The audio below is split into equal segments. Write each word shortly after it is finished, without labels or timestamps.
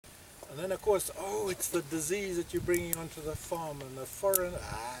And then of course, oh, it's the disease that you're bringing onto the farm and the foreign,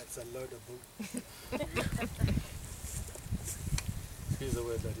 it's a load of bull. Excuse the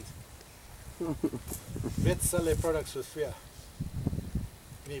word, ladies. Vets sell their products with fear.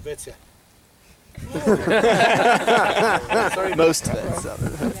 Any vets here? Sorry, most vets.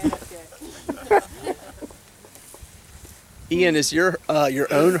 Ian, is your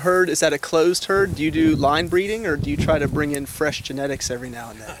own herd, is that a closed herd? Do you do line breeding, or do you try to bring in fresh genetics every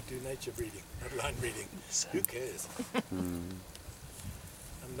now and then? I do nature breeding, not line breeding. Who cares? I'm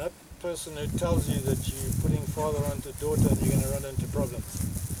that person who tells you that you're putting father onto daughter and you're going to run into problems.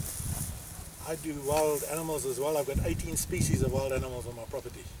 I do wild animals as well. I've got 18 species of wild animals on my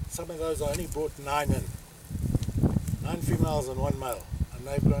property. Some of those I only brought 9 in. 9 females and 1 male. And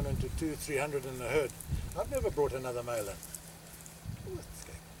they've grown into 200-300 in the herd. I've never brought another male in.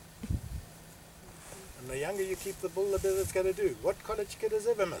 And the younger you keep the bull, the better it's going to do. What college kid has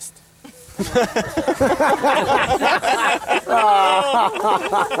ever missed? Did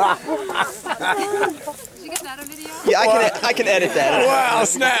you get that on video? Yeah, I can edit that. Wow,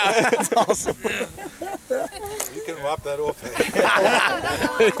 snap! That's awesome. You can wipe that off.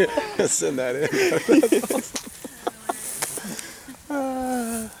 Send that in.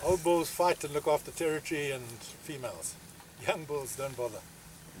 Old bulls fight and look after territory and females. Young bulls don't bother.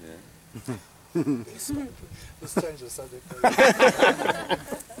 Yeah. Let's change the subject.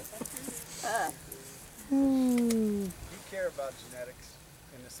 Do you care about genetics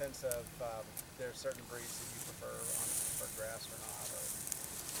in the sense of there are certain breeds that you prefer for grass or not? Or?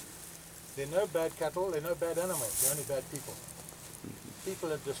 There are no bad cattle, there are no bad animals, there are only bad people. People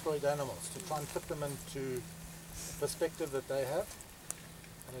have destroyed animals to try and put them into the perspective that they have.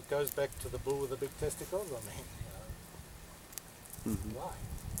 And it goes back to the bull with the big testicles. I mean, why?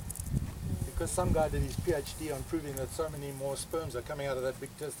 Because some guy did his PhD on proving that so many more sperms are coming out of that big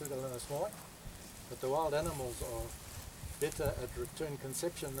testicle than a small one. But the wild animals are better at return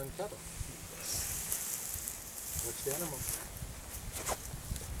conception than cattle. Watch the animals.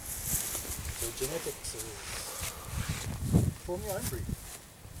 So genetics is form your own breed.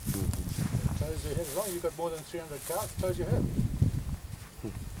 Chose your head. As long as you've got more than 300 cows, chose your herd.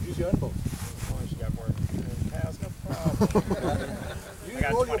 Use your own bulls. As long as you got more than cows, no problem. Use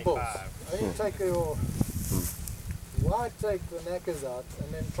all your bulls. Only take your... Why take the knackers out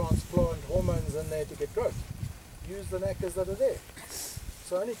and then transplant hormones in there to get growth? Use the knackers that are there.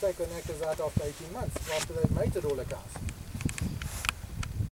 So only take the knackers out after 18 months, after they've mated all the cows.